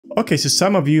Okay, so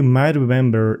some of you might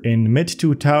remember in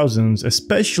mid-2000s,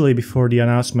 especially before the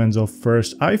announcements of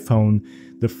first iPhone,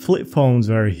 the flip phones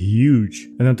were huge.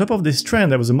 And on top of this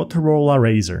trend, there was a Motorola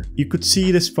Razr. You could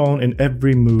see this phone in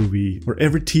every movie or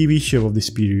every TV show of this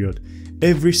period.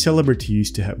 Every celebrity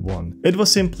used to have one. It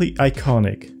was simply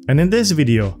iconic. And in this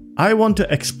video, I want to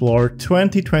explore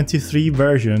 2023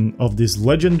 version of this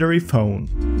legendary phone.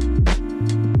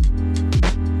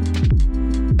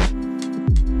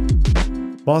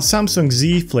 While Samsung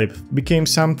Z Flip became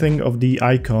something of the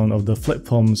icon of the flip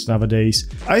phones nowadays,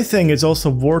 I think it's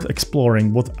also worth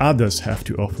exploring what others have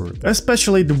to offer,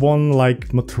 especially the one like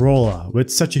Motorola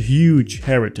with such a huge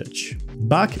heritage.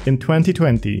 Back in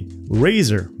 2020,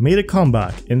 Razr made a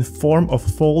comeback in form of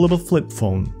foldable flip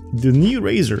phone. The new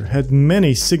Razr had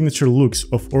many signature looks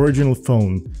of original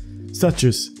phone, such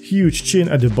as huge chin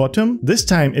at the bottom. This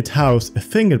time it housed a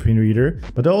fingerprint reader,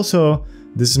 but also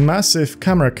this massive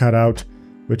camera cutout,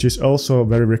 which is also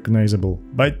very recognizable.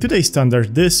 By today's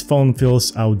standards, this phone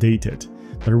feels outdated.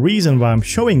 But the reason why I'm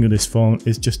showing you this phone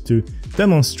is just to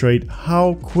demonstrate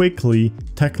how quickly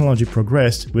technology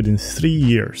progressed within 3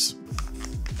 years.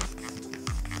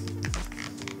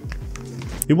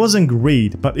 It wasn't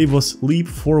great, but it was leap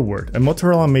forward, and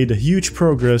Motorola made a huge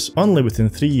progress only within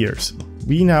 3 years.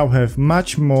 We now have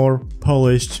much more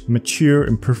polished, mature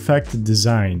and perfected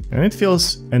design, and it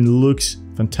feels and looks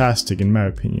fantastic in my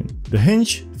opinion. The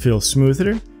hinge feels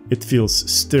smoother, it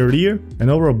feels sturdier, and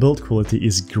overall build quality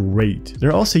is great.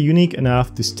 They're also unique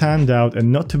enough to stand out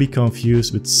and not to be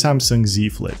confused with Samsung Z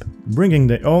Flip, bringing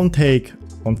their own take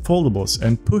on foldables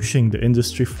and pushing the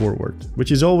industry forward,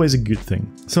 which is always a good thing.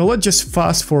 So let's just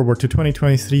fast forward to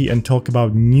 2023 and talk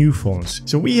about new phones.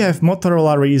 So we have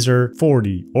Motorola Razr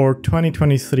 40, or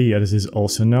 2023 as it is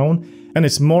also known, and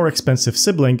its more expensive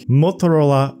sibling,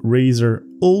 Motorola Razr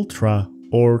Ultra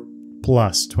or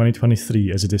Plus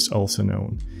 2023 as it is also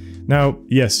known. Now,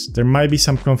 yes, there might be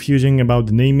some confusion about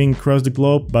the naming across the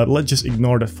globe, but let's just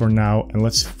ignore that for now and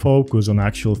let's focus on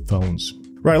actual phones.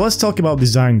 Right, let's talk about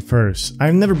design first.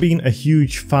 I've never been a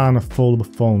huge fan of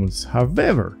foldable phones.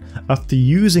 However, after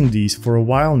using these for a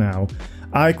while now,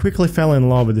 I quickly fell in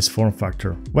love with this form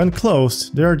factor. When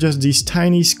closed, there are just these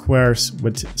tiny squares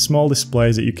with small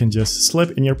displays that you can just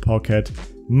slip in your pocket,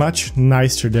 much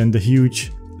nicer than the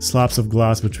huge slabs of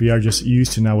glass which we are just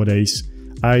used to nowadays.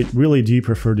 I really do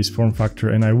prefer this form factor,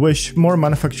 and I wish more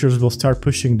manufacturers will start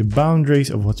pushing the boundaries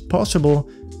of what's possible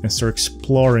and start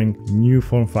exploring new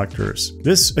form factors.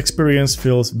 This experience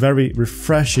feels very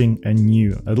refreshing and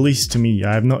new, at least to me.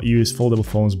 I have not used foldable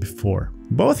phones before.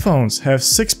 Both phones have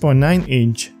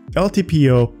 6.9-inch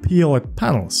LTPO POLED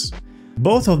panels.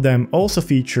 Both of them also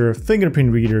feature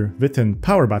fingerprint reader within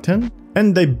power button,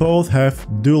 and they both have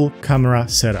dual camera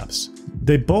setups.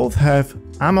 They both have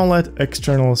AMOLED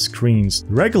external screens.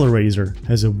 The regular Razr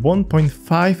has a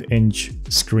 1.5-inch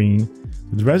screen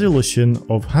with resolution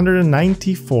of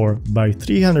 194 by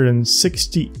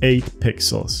 368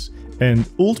 pixels, and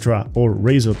Ultra or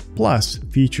Razr Plus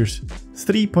features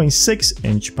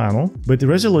 3.6-inch panel with a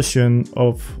resolution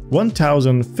of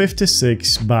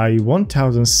 1056 by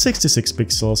 1066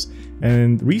 pixels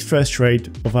and refresh rate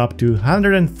of up to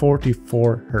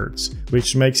 144 Hz,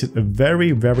 which makes it a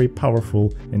very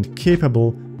powerful and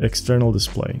capable external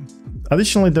display.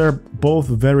 Additionally, they're both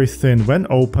very thin when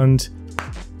opened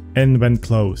and when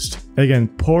closed. Again,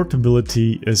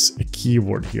 portability is a key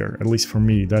word here, at least for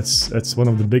me. That's one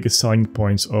of the biggest selling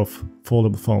points of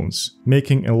foldable phones,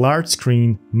 making a large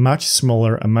screen much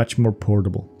smaller and much more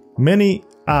portable. Many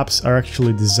apps are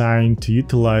actually designed to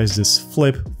utilize this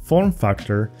flip form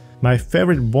factor. My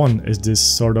favorite one is this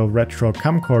sort of retro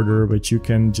camcorder, which you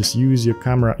can just use your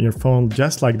camera, your phone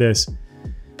just like this,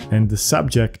 and the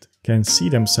subject can see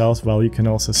themselves while you can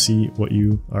also see what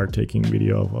you are taking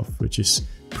video of, which is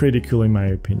pretty cool in my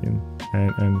opinion,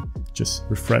 and just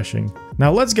refreshing.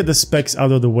 Now let's get the specs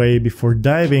out of the way before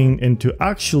diving into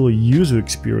actual user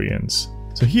experience.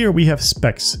 So here we have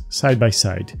specs side by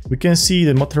side. We can see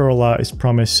that Motorola is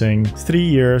promising 3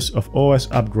 years of OS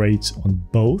upgrades on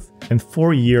both and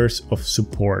 4 years of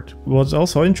support. What's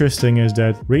also interesting is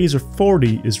that Razr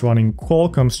 40 is running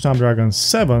Qualcomm Snapdragon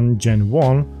 7 Gen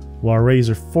 1, while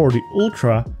Razr 40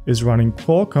 Ultra is running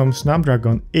Qualcomm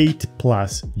Snapdragon 8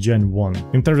 Plus Gen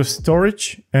 1. In terms of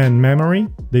storage and memory,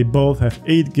 they both have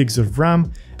 8 GB of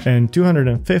RAM and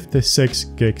 256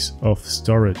 gigs of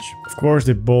storage. Of course,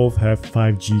 they both have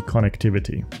 5G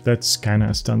connectivity. That's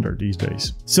kinda standard these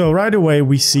days. So right away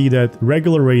we see that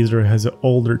regular Razr has an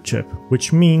older chip,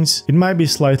 which means it might be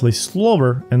slightly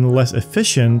slower and less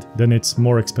efficient than its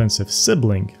more expensive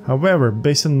sibling. However,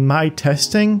 based on my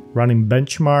testing, running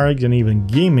benchmarks and even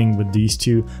gaming with these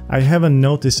two, I haven't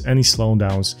noticed any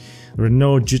slowdowns. There were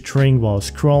no jittering while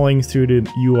scrolling through the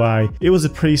UI. It was a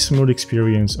pretty smooth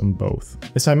experience on both.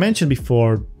 As I mentioned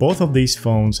before, both of these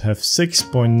phones have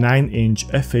 6.9-inch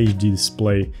FHD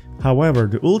display. However,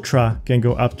 the Ultra can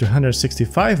go up to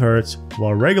 165 Hz,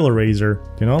 while regular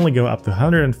Razr can only go up to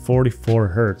 144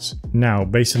 Hz. Now,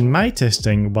 based on my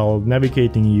testing, while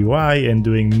navigating UI and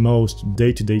doing most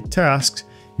day-to-day tasks,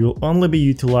 you will only be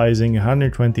utilizing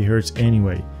 120 Hz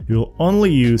anyway. You will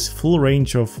only use full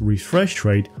range of refresh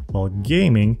rate while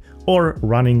gaming or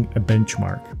running a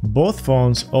benchmark. Both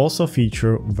phones also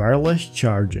feature wireless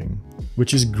charging,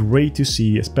 which is great to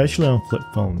see, especially on flip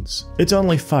phones. It's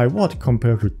only 5 watt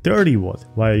compared to 30 watt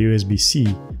via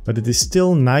USB-C, but it is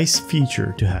still a nice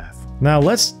feature to have. Now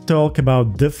let's talk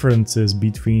about differences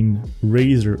between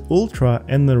Razr Ultra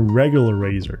and the regular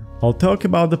Razr. I'll talk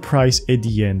about the price at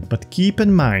the end, but keep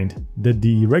in mind that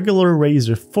the regular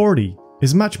Razr 40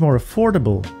 is much more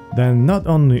affordable than not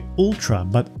only Ultra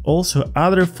but also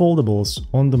other foldables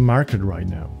on the market right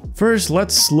now. First,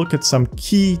 let's look at some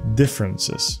key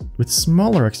differences. With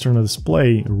smaller external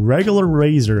display, regular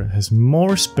Razr has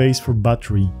more space for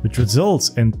battery, which results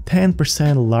in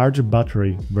 10% larger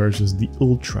battery versus the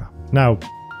Ultra. Now,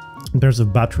 in terms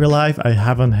of battery life, I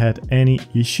haven't had any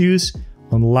issues.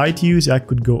 On light use, I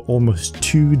could go almost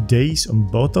 2 days on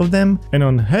both of them, and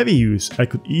on heavy use, I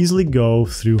could easily go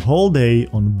through whole day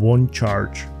on one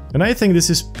charge. And I think this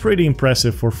is pretty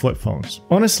impressive for flip phones.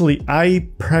 Honestly, I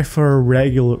prefer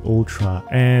regular Ultra,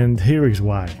 and here is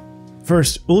why.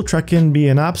 First, Ultra can be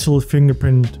an absolute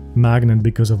fingerprint magnet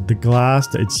because of the glass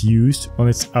that it's used on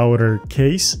its outer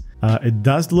case. It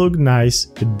does look nice,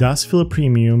 it does feel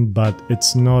premium, but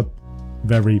it's not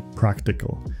very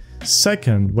practical.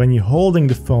 Second, when you're holding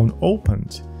the phone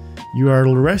opened, you are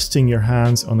resting your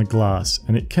hands on the glass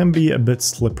and it can be a bit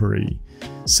slippery.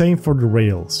 Same for the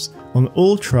rails. On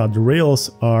Ultra, the rails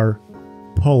are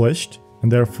polished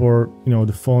and therefore,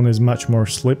 the phone is much more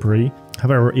slippery.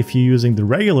 However, if you're using the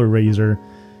regular Razr,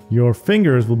 your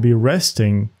fingers will be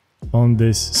resting on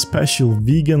this special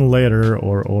vegan leather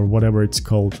or whatever it's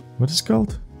called. What is it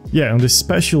called? Yeah, on this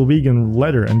special vegan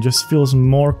leather, and just feels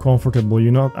more comfortable.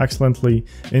 You're not accidentally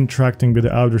interacting with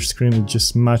the outer screen, it's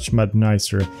just much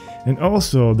nicer. And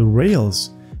also the rails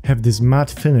have this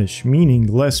matte finish, meaning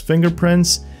less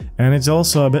fingerprints, and it's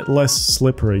also a bit less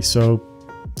slippery, so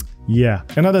yeah.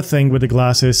 Another thing with the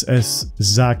glasses, as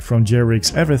Zach from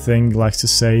JRiggs Everything likes to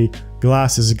say,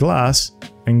 glass is glass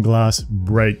and glass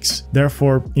breaks.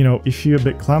 Therefore, if you're a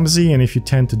bit clumsy and if you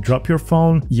tend to drop your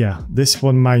phone, yeah, this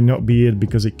one might not be it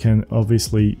because it can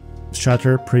obviously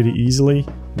shatter pretty easily.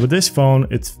 With this phone,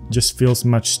 it just feels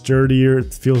much sturdier,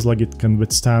 it feels like it can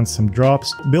withstand some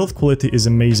drops. Build quality is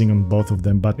amazing on both of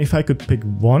them, but if I could pick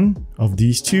one of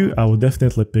these two, I would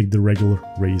definitely pick the regular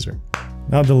Razr.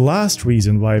 Now the last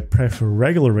reason why I prefer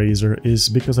regular Razr is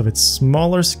because of its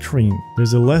smaller screen.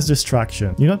 There's a less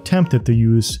distraction. You're not tempted to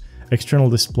use external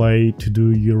display to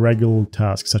do your regular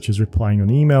tasks such as replying on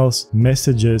emails,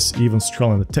 messages, even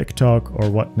scrolling the TikTok or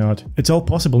whatnot. It's all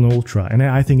possible in Ultra, and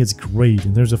I think it's great.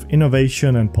 In terms of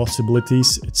innovation and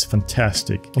possibilities, it's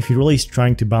fantastic. If you're really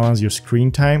trying to balance your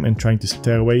screen time and trying to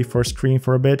stay away from screen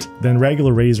for a bit, then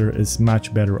regular Razr is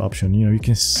much better option. You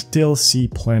can still see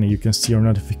plenty. You can see your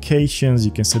notifications,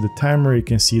 you can set the timer, you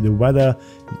can see the weather,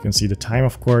 you can see the time,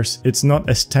 of course. It's not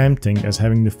as tempting as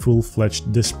having the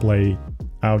full-fledged display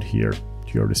out here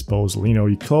to your disposal.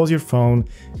 You close your phone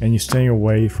and you stay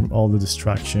away from all the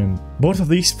distraction. Both of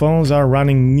these phones are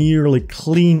running nearly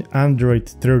clean Android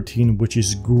 13, which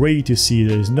is great to see.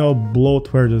 There's no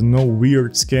bloatware, there's no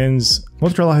weird skins.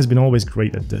 Motorola has been always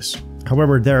great at this.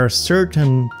 However, there are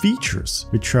certain features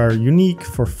which are unique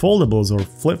for foldables or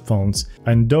flip phones,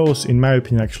 and those, in my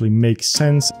opinion, actually make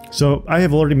sense. So I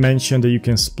have already mentioned that you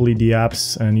can split the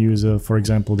apps and use, for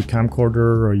example, the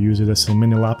camcorder, or use it as a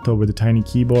mini laptop with a tiny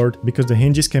keyboard. Because the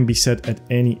hinges can be set at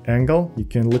any angle, you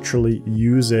can literally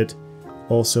use it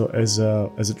also as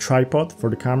a tripod for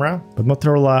the camera. But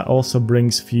Motorola also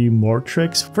brings a few more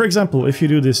tricks. For example, if you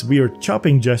do this weird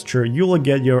chopping gesture, you will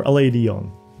get your LED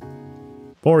on.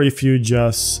 Or if you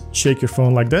just shake your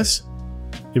phone like this,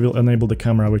 it will enable the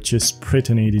camera, which is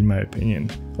pretty neat in my opinion.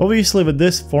 Obviously with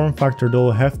this form factor there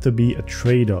will have to be a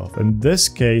trade-off. In this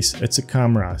case it's a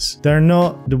cameras. They're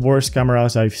not the worst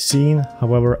cameras I've seen,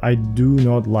 however I do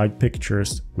not like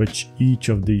pictures which each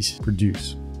of these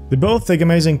produce. They both take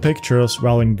amazing pictures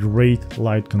while in great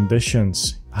light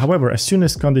conditions. However, as soon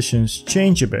as conditions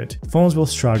change a bit, phones will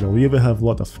struggle. You will have a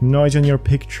lot of noise on your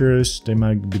pictures, they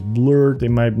might be blurred, they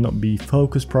might not be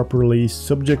focused properly,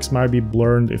 subjects might be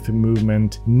blurred if in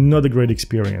movement, not a great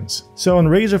experience. So on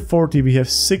Razr 40 we have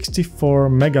 64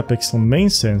 megapixel main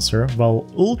sensor,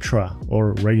 while Ultra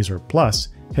or Razr Plus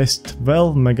has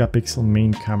 12 megapixel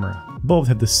main camera. Both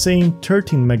have the same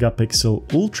 13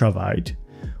 megapixel ultra wide,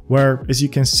 where as you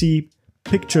can see,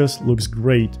 pictures looks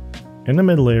great. In the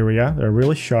middle area, they're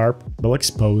really sharp, well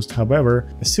exposed,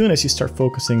 however, as soon as you start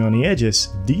focusing on the edges,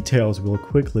 details will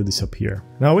quickly disappear.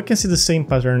 Now we can see the same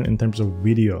pattern in terms of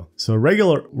video. So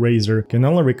regular Razr can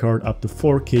only record up to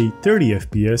 4K 30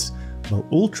 FPS, while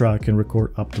Ultra can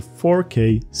record up to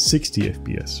 4K 60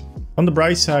 FPS. On the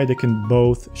bright side, they can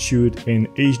both shoot in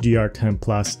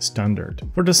HDR10+ standard.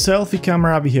 For the selfie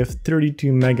camera we have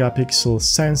 32 megapixel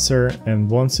sensor, and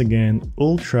once again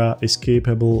Ultra is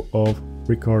capable of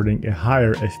recording a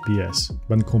higher FPS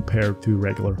when compared to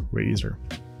regular Razr.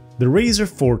 The Razr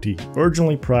 40,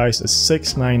 originally priced as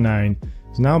 $699,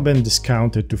 has now been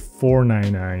discounted to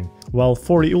 $499, while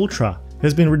 40 Ultra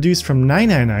has been reduced from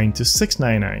 $999 to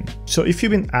 $699. So if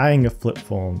you've been eyeing a flip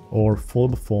phone or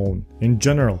foldable phone in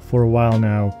general for a while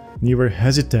now, and you were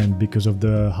hesitant because of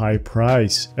the high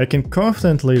price, I can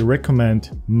confidently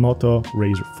recommend Moto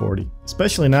Razr 40,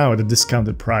 especially now at a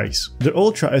discounted price. The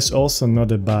Ultra is also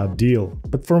not a bad deal,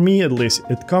 but for me at least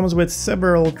it comes with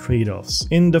several trade-offs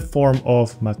in the form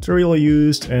of material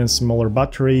used and smaller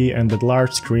battery and the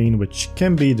large screen, which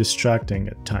can be distracting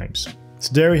at times.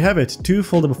 So there you have it, two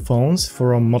foldable phones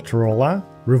from Motorola,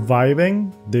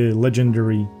 reviving the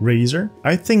legendary Razr.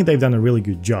 I think they've done a really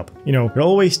good job. You know, there are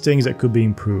always things that could be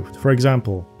improved. For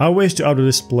example, I wish the auto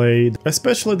display,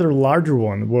 especially the larger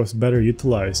one, was better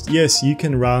utilized. Yes, you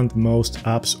can run most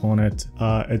apps on it.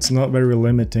 It's not very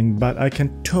limiting, but I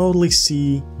can totally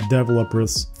see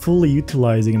developers fully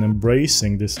utilizing and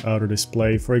embracing this auto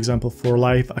display, for example, for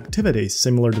live activities,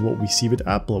 similar to what we see with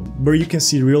Apple, where you can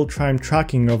see real-time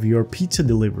tracking of your pizza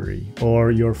delivery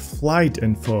or your flight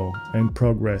info and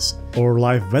progress or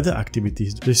live weather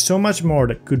activities. There's so much more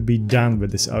that could be done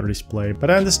with this auto display,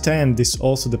 but I understand this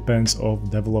also depends on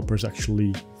developers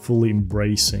actually fully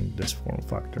embracing this form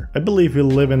factor. I believe we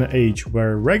live in an age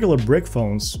where regular brick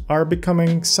phones are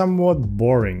becoming somewhat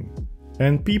boring,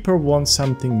 and people want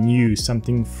something new,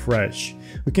 something fresh.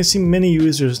 We can see many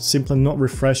users simply not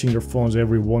refreshing their phones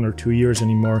every 1 or 2 years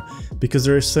anymore because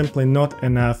there is simply not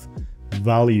enough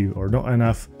value or not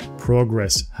enough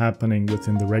progress happening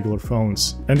within the regular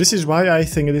phones. And this is why I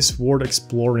think it is worth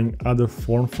exploring other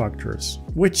form factors,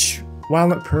 which, while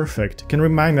not perfect, can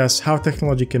remind us how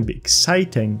technology can be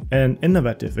exciting and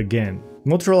innovative again.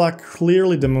 Motorola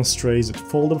clearly demonstrates that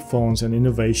foldable phones and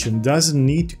innovation doesn't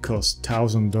need to cost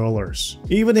 $1,000,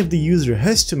 even if the user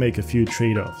has to make a few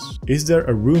trade-offs. Is there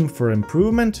a room for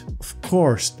improvement? Of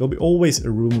course, there'll be always a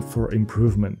room for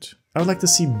improvement. I would like to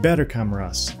see better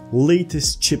cameras,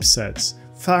 latest chipsets,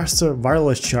 faster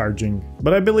wireless charging,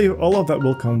 but I believe all of that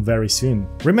will come very soon.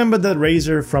 Remember that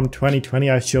Razr from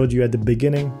 2020 I showed you at the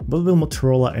beginning? What will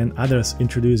Motorola and others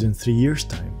introduce in 3 years'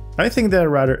 time? I think there are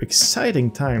rather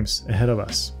exciting times ahead of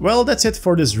us. Well, that's it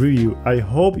for this review. I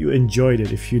hope you enjoyed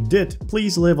it. If you did,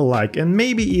 please leave a like and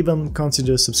maybe even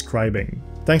consider subscribing.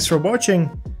 Thanks for watching,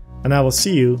 and I will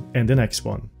see you in the next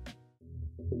one.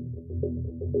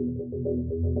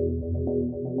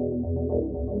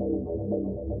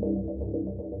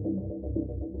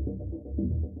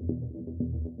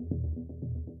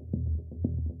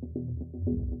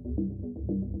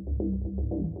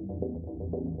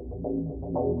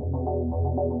 Thank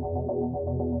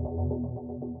you.